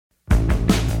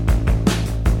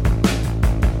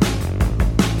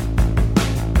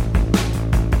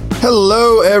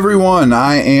Hello, everyone.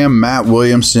 I am Matt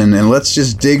Williamson, and let's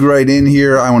just dig right in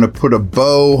here. I want to put a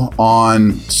bow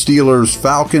on Steelers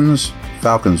Falcons.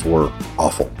 Falcons were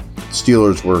awful.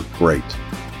 Steelers were great.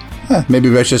 Maybe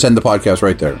I should just end the podcast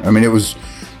right there. I mean, it was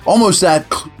almost that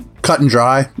cut and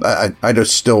dry. I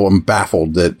just still am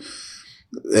baffled that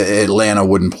Atlanta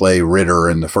wouldn't play Ritter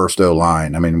in the first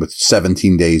O-line. I mean, with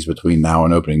 17 days between now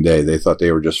and opening day, they thought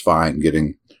they were just fine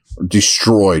getting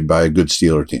destroyed by a good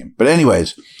Steeler team. But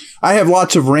anyways, I have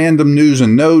lots of random news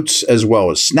and notes as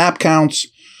well as snap counts.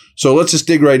 So let's just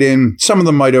dig right in. Some of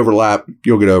them might overlap.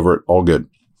 You'll get over it. All good.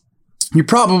 You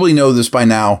probably know this by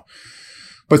now,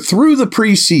 but through the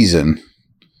preseason,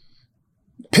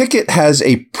 Pickett has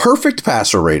a perfect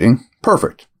passer rating.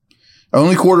 Perfect.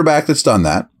 Only quarterback that's done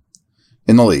that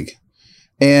in the league.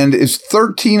 And is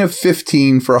 13 of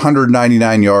 15 for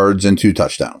 199 yards and 2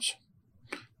 touchdowns.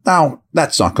 Now,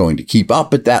 that's not going to keep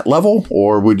up at that level,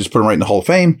 or we just put him right in the Hall of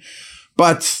Fame,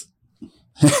 but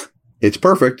it's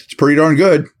perfect. It's pretty darn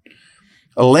good.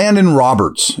 Landon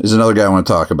Roberts is another guy I want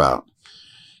to talk about.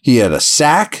 He had a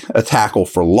sack, a tackle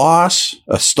for loss,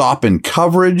 a stop in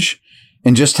coverage,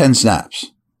 and just 10 snaps.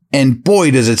 And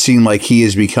boy, does it seem like he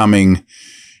is becoming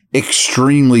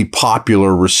extremely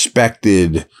popular,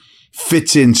 respected,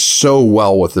 fits in so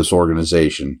well with this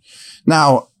organization.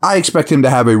 Now, I expect him to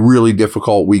have a really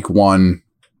difficult week 1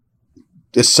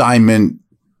 assignment,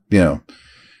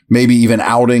 maybe even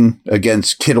outing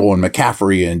against Kittle and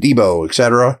McCaffrey and Debo,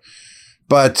 etc.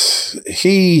 But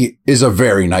he is a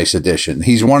very nice addition.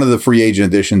 He's one of the free agent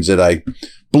additions that I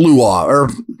blew off or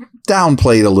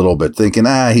downplayed a little bit, thinking,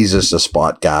 he's just a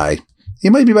spot guy. He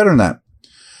might be better than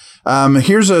that.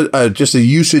 Here's just a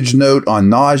usage note on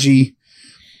Najee.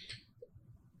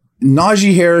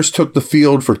 Najee Harris took the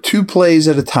field for 2 plays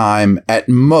at a time at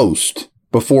most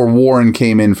before Warren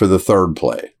came in for the 3rd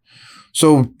play.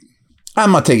 So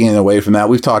I'm not taking it away from that.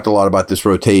 We've talked a lot about this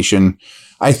rotation.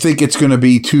 I think it's going to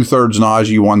be 2/3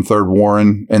 Najee, 1/3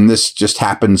 Warren, and this just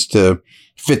happens to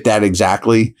fit that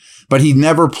exactly. But he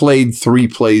never played 3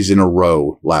 plays in a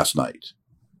row last night.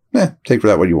 Take for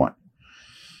that what you want.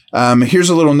 Here's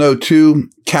a little note too.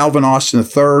 Calvin Austin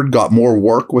III got more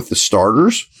work with the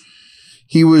starters.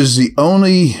 He was the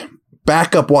only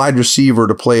backup wide receiver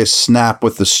to play a snap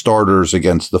with the starters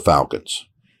against the Falcons.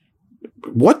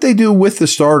 What they do with the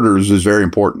starters is very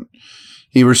important.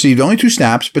 He received only 2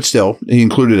 snaps, but still, he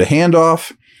included a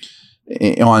handoff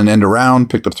on an end around,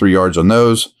 picked up 3 yards on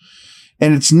those.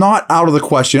 And it's not out of the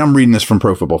question. I'm reading this from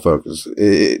Pro Football Focus.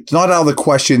 It's not out of the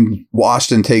question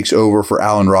Austin takes over for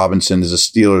Allen Robinson as a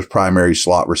Steelers' primary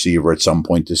slot receiver at some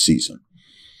point this season.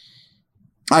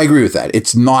 I agree with that.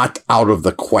 It's not out of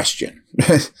the question.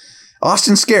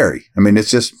 Austin's scary. I mean,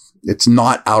 it's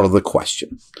not out of the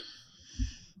question.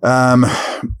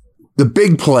 The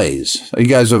big plays. You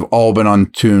guys have all been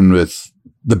on tune with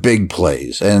the big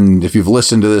plays. And if you've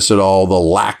listened to this at all, the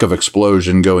lack of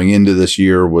explosion going into this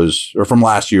year from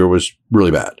last year was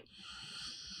really bad.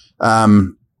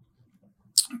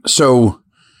 So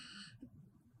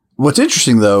what's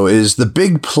interesting though, is the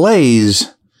big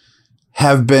plays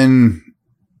have been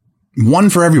one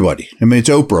for everybody. I mean, it's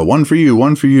Oprah, one for you,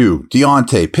 one for you.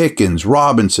 Deontay, Pickens,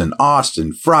 Robinson,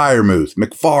 Austin, Freiermuth,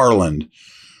 McFarland.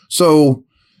 So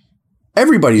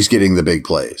everybody's getting the big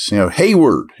plays,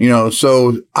 Hayward,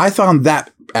 so I found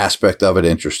that aspect of it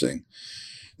interesting.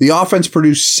 The offense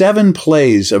produced 7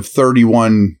 plays of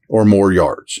 31 or more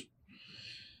yards.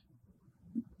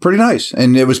 Pretty nice.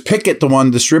 And it was Pickett, the one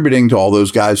distributing to all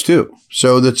those guys too.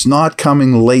 So that's not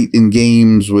coming late in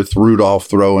games with Rudolph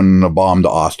throwing a bomb to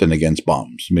Austin against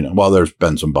bums. Well, there's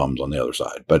been some bums on the other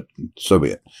side, but so be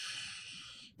it.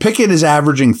 Pickett is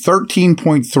averaging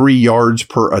 13.3 yards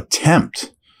per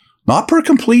attempt, not per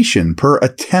completion, per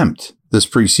attempt this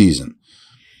preseason.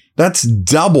 That's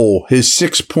double his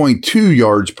 6.2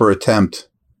 yards per attempt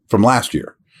from last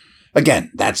year.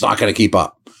 Again, that's not going to keep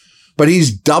up. But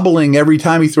he's doubling every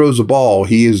time he throws a ball.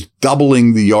 He is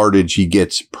doubling the yardage he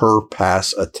gets per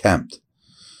pass attempt.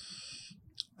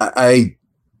 I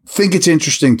think it's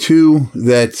interesting, too,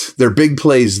 that their big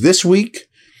plays this week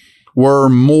were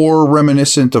more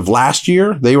reminiscent of last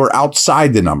year. They were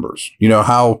outside the numbers.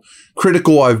 How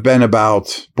critical I've been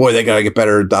about, they got to get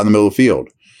better down the middle of the field.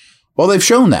 Well, they've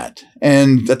shown that.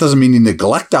 And that doesn't mean you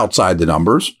neglect outside the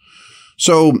numbers.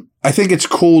 So I think it's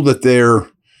cool that they're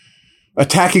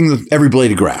attacking every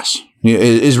blade of grass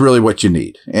is really what you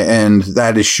need. And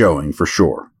that is showing for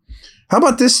sure. How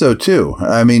about this, though, too?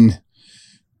 I mean,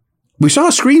 we saw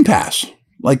a screen pass.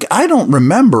 I don't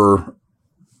remember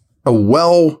a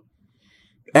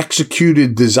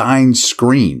well-executed design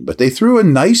screen, but they threw a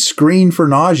nice screen for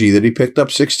Najee that he picked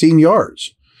up 16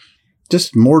 yards.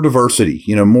 just more diversity,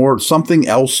 more something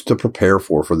else to prepare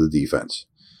for the defense.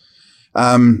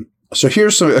 So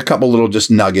here's a couple little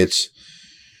just nuggets.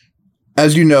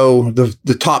 As you know,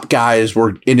 the top guys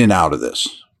were in and out of this,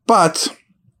 but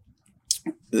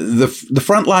the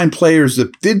frontline players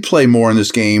that did play more in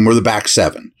this game were the back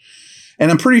seven.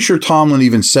 And I'm pretty sure Tomlin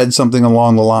even said something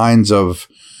along the lines of,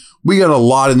 we got a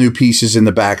lot of new pieces in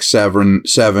the back seven.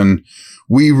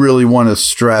 We really want to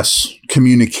stress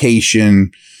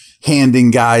communication,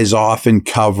 handing guys off in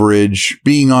coverage,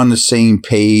 being on the same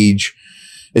page.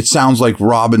 It sounds like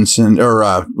Roberts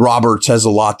has a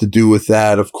lot to do with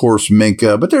that. Of course,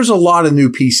 Minka, but there's a lot of new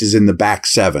pieces in the back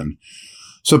seven.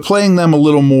 So playing them a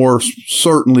little more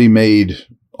certainly made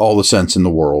all the sense in the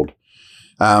world.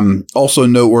 Also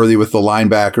noteworthy with the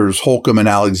linebackers, Holcomb and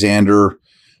Alexander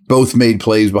both made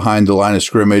plays behind the line of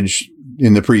scrimmage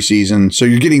in the preseason. So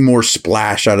you're getting more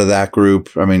splash out of that group.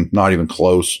 I mean, not even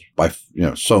close by,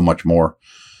 so much more.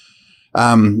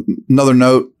 Another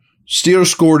note, Steelers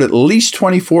scored at least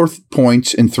 24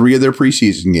 points in 3 of their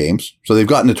preseason games. So they've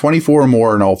gotten to 24 or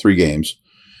more in all 3 games.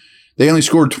 They only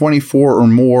scored 24 or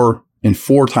more in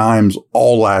 4 times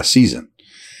all last season.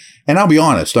 And I'll be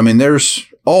honest, I mean, there's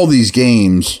all these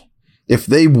games, if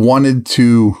they wanted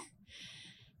to,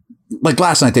 like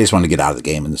last night, they just wanted to get out of the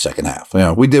game in the second half.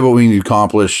 We did what we needed to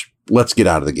accomplish. Let's get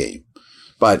out of the game.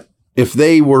 But if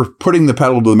they were putting the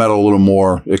pedal to the metal a little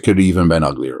more, it could have even been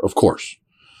uglier, of course.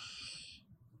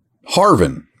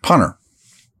 Harvin, punter,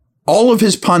 all of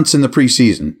his punts in the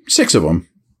preseason, 6 of them,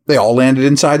 they all landed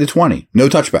inside the 20. No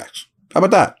touchbacks. How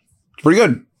about that? It's pretty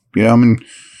good.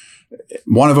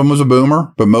 One of them was a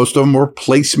boomer, but most of them were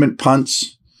placement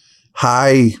punts,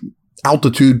 high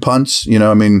altitude punts,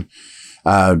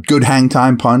 good hang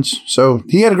time punts. So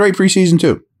he had a great preseason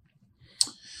too.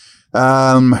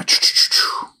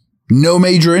 No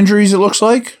major injuries, it looks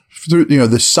like.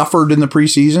 The suffered in the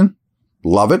preseason.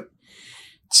 Love it.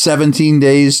 17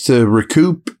 days to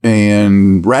recoup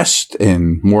and rest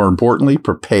and, more importantly,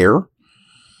 prepare.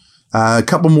 A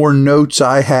couple more notes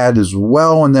I had as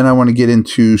well, and then I want to get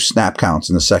into snap counts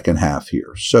in the second half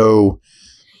here. So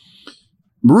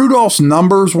Rudolph's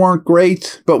numbers weren't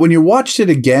great, but when you watched it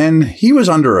again, he was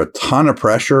under a ton of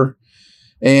pressure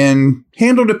and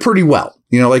handled it pretty well.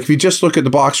 Like if you just look at the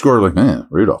box score, like,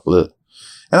 Rudolph. Bleh.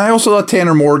 And I also thought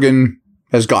Tanner Morgan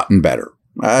has gotten better.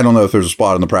 I don't know if there's a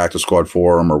spot in the practice squad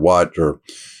for him or what, or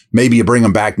maybe you bring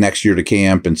him back next year to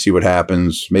camp and see what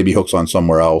happens. Maybe hooks on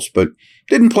somewhere else, but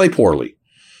didn't play poorly.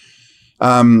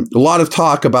 A lot of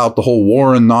talk about the whole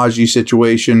Warren Najee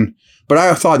situation, but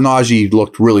I thought Najee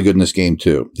looked really good in this game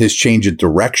too. His change of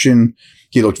direction,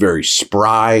 he looked very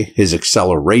spry, his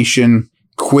acceleration,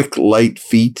 quick, light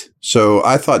feet. So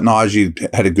I thought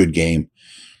Najee had a good game.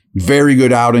 Very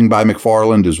good outing by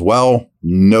McFarland as well,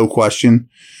 no question.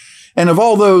 And of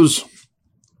all those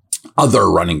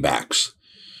other running backs,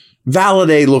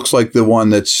 Valladay looks like the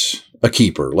one that's a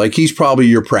keeper. Like he's probably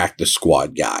your practice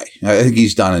squad guy. I think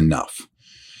he's done enough.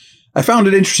 I found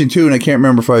it interesting too, and I can't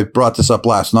remember if I brought this up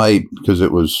last night because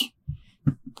it was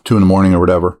 2 a.m. or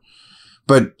whatever.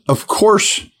 But of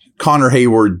course, Connor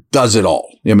Hayward does it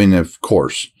all. I mean, of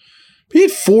course. He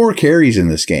had 4 carries in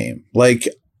this game. Like,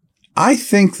 I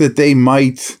think that they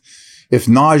might, if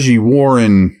Najee,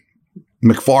 Warren,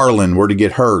 McFarland were to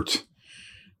get hurt,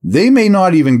 they may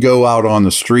not even go out on the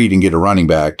street and get a running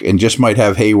back and just might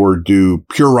have Hayward do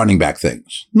pure running back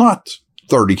things. Not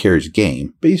 30 carries a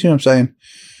game, but you see what I'm saying?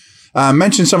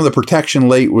 Mentioned some of the protection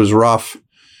late was rough,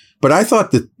 but I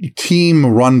thought the team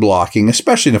run blocking,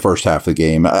 especially in the first half of the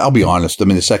game, I'll be honest, I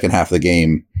mean, the second half of the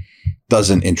game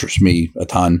doesn't interest me a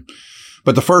ton.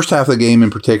 But the first half of the game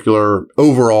in particular,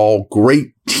 overall,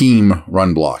 great team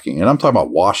run blocking. And I'm talking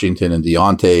about Washington and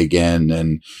Deontay again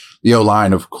and the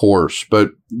O-line, of course.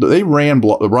 But they run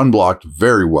blocked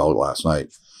very well last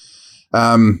night.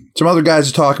 Some other guys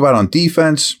to talk about on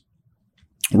defense.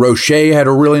 Roche had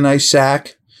a really nice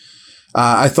sack.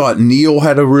 I thought Neal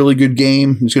had a really good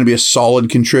game. He's going to be a solid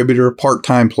contributor,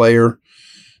 part-time player.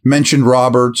 Mentioned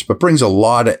Roberts, but brings a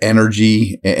lot of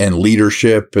energy and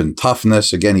leadership and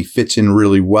toughness. Again, he fits in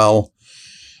really well.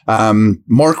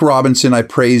 Mark Robinson, I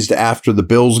praised after the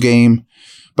Bills game,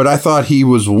 but I thought he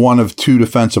was one of 2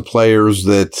 defensive players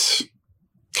that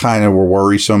kind of were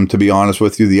worrisome, to be honest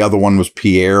with you. The other one was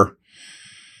Pierre.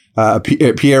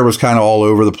 Pierre was kind of all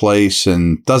over the place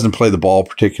and doesn't play the ball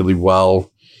particularly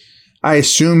well. I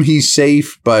assume he's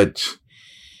safe, but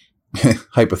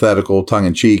hypothetical,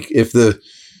 tongue-in-cheek, if the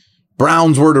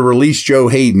Browns were to release Joe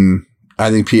Hayden,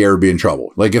 I think Pierre would be in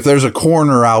trouble. Like if there's a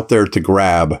corner out there to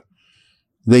grab,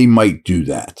 they might do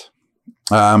that.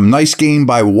 Nice game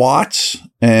by Watts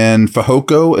and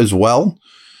Fehoko as well.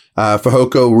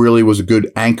 Fehoko really was a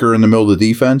good anchor in the middle of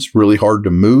the defense, really hard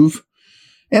to move.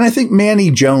 And I think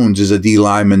Manny Jones is a D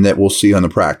lineman that we'll see on the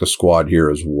practice squad here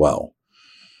as well.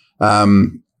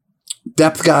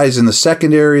 Depth guys in the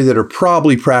secondary that are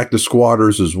probably practice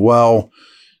squatters as well.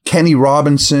 Kenny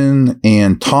Robinson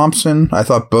and Thompson. I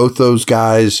thought both those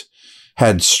guys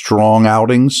had strong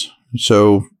outings.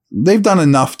 So they've done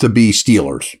enough to be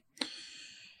Steelers.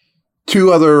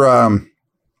 Two other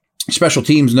special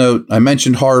teams note. I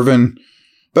mentioned Harvin,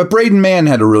 but Braden Mann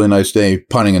had a really nice day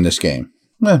punting in this game.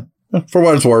 For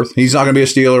what it's worth, he's not going to be a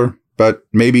Steeler, but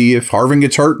maybe if Harvin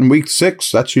gets hurt in week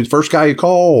 6, that's the first guy you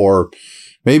call, or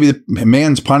maybe the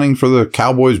man's punting for the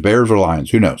Cowboys, Bears, or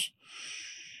Lions. Who knows?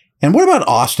 And what about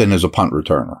Austin as a punt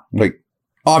returner? Like,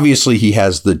 obviously he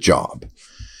has the job.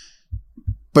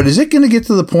 But is it going to get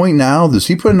to the point now? Does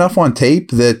he put enough on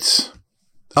tape that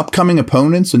upcoming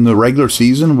opponents in the regular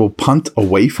season will punt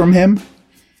away from him?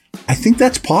 I think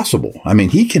that's possible. I mean,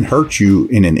 he can hurt you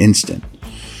in an instant.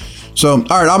 So, all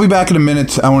right, I'll be back in a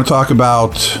minute. I want to talk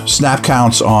about snap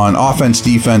counts on offense,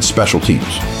 defense, special teams.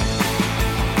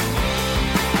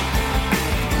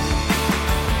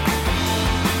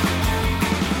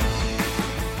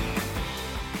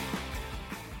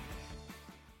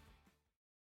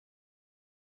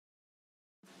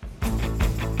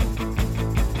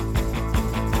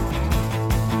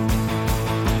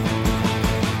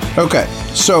 Okay,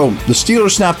 so the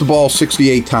Steelers snapped the ball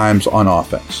 68 times on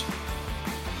offense.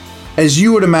 As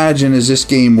you would imagine, as this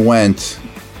game went,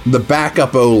 the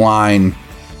backup O-line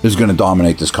is going to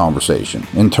dominate this conversation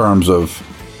in terms of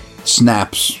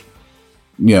snaps,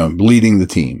 leading the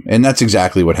team. And that's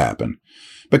exactly what happened.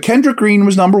 But Kendrick Green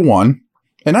was number 1,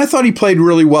 and I thought he played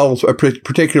really well,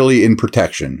 particularly in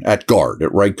protection at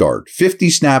right guard. 50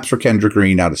 snaps for Kendrick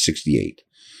Green out of 68.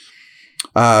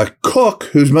 Cook,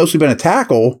 who's mostly been a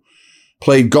tackle,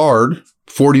 played guard,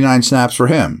 49 snaps for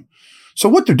him. So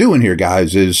what they're doing here,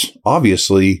 guys, is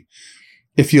obviously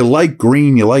if you like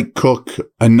Green, you like Cook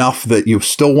enough that you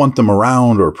still want them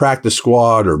around or practice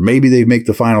squad, or maybe they make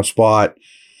the final spot.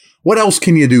 What else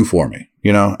can you do for me?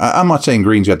 I'm not saying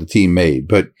Green's got the team made,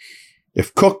 but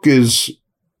if Cook is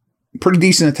pretty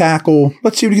decent at tackle,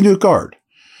 let's see what he can do at guard.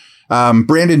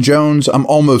 Brandon Jones, I'm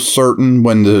almost certain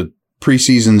when the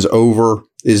preseason's over,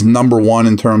 is number 1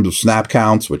 in terms of snap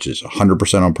counts, which is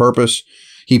 100% on purpose.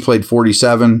 He played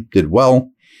 47, did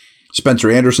well. Spencer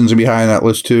Anderson's behind that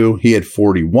list too. He had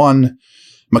 41.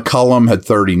 McCullum had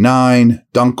 39.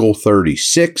 Dunkel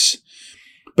 36.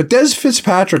 But Des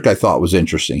Fitzpatrick, I thought, was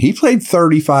interesting. He played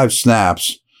 35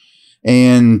 snaps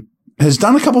and has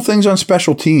done a couple things on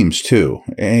special teams too.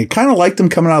 And kind of liked him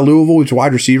coming out of Louisville. He's a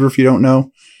wide receiver if you don't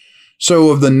know.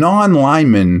 So of the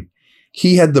non-linemen,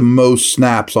 he had the most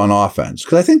snaps on offense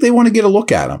because I think they want to get a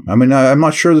look at him. I mean, I'm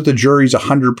not sure that the jury's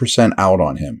 100% out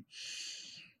on him.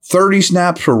 30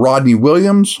 snaps for Rodney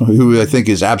Williams, who I think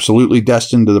is absolutely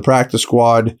destined to the practice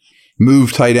squad.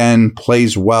 Move tight end,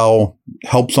 plays well,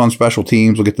 helps on special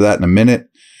teams. We'll get to that in a minute.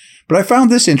 But I found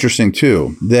this interesting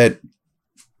too, that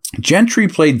Gentry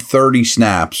played 30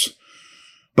 snaps,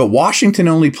 but Washington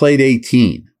only played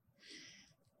 18.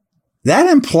 That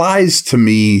implies to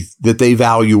me that they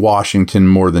value Washington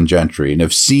more than Gentry and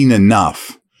have seen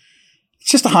enough.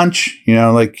 It's just a hunch,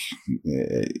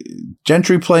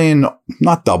 Gentry playing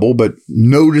not double, but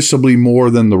noticeably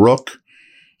more than the Rook,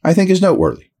 I think is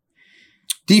noteworthy.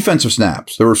 Defensive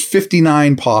snaps. There was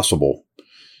 59 possible.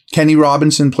 Kenny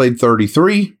Robinson played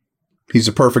 33. He's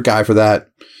a perfect guy for that.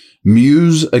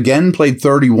 Muse again played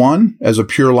 31 as a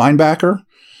pure linebacker.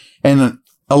 And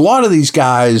a lot of these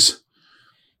guys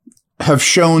have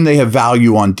shown they have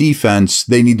value on defense.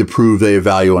 They need to prove they have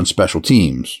value on special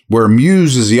teams, where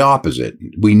Muse is the opposite.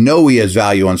 We know he has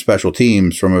value on special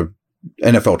teams from an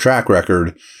NFL track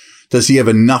record. Does he have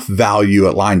enough value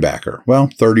at linebacker? Well,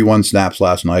 31 snaps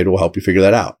last night will help you figure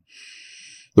that out.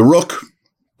 The Rook,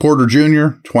 Porter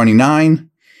Jr., 29.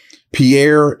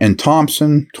 Pierre and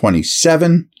Thompson,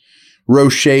 27.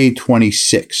 Roche,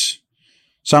 26.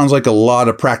 Sounds like a lot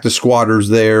of practice squatters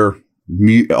there.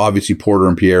 Obviously, Porter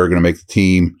and Pierre are going to make the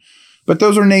team, but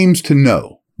those are names to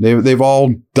know. They've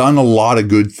all done a lot of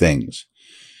good things.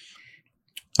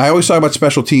 I always talk about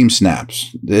special team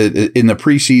snaps in the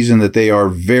preseason that they are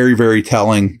very, very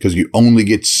telling because you only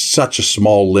get such a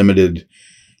small, limited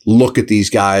look at these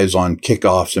guys on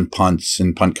kickoffs and punts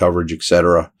and punt coverage,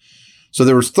 etc. So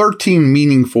there was 13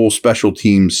 meaningful special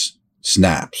teams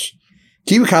snaps.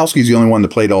 Kiewikowski's the only one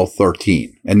that played all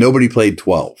 13, and nobody played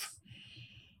 12.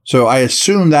 So I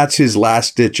assume that's his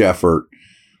last ditch effort.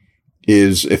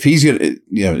 Is if he's going to,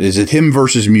 is it him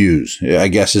versus Muse? I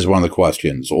guess is one of the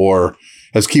questions. Or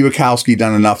has Kiewikowski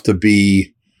done enough to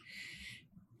be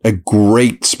a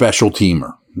great special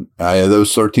teamer.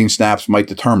 Those 13 snaps might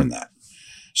determine that.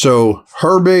 So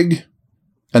Herbig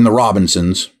and the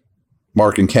Robinsons,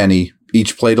 Mark and Kenny,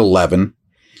 each played 11.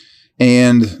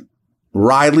 And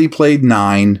Riley played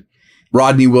 9.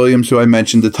 Rodney Williams, who I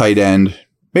mentioned, the tight end,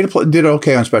 did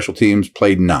okay on special teams,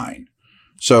 played 9.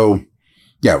 So,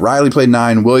 yeah, Riley played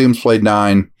 9. Williams played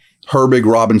 9. Herbig,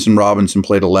 Robinson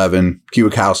played 11.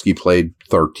 Kwiatkowski played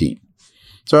 13.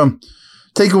 So,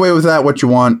 take away with that what you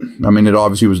want. I mean, it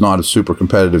obviously was not a super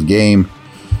competitive game,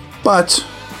 but,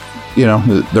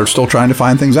 they're still trying to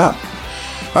find things out.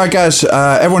 All right, guys,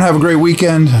 everyone have a great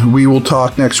weekend. We will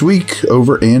talk next week.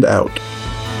 Over and out.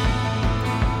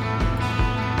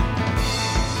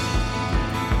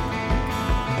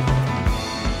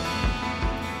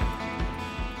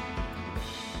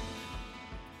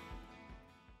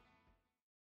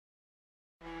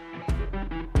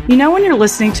 You know when you're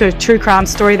listening to a true crime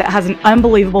story that has an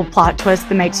unbelievable plot twist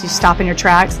that makes you stop in your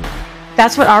tracks?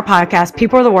 That's what our podcast,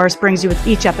 People Are the Worst, brings you with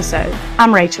each episode.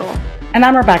 I'm Rachel. And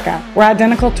I'm Rebecca. We're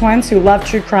identical twins who love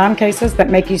true crime cases that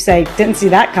make you say, didn't see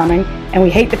that coming, and we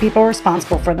hate the people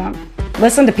responsible for them.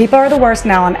 Listen to People Are the Worst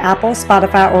now on Apple,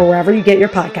 Spotify, or wherever you get your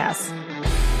podcasts.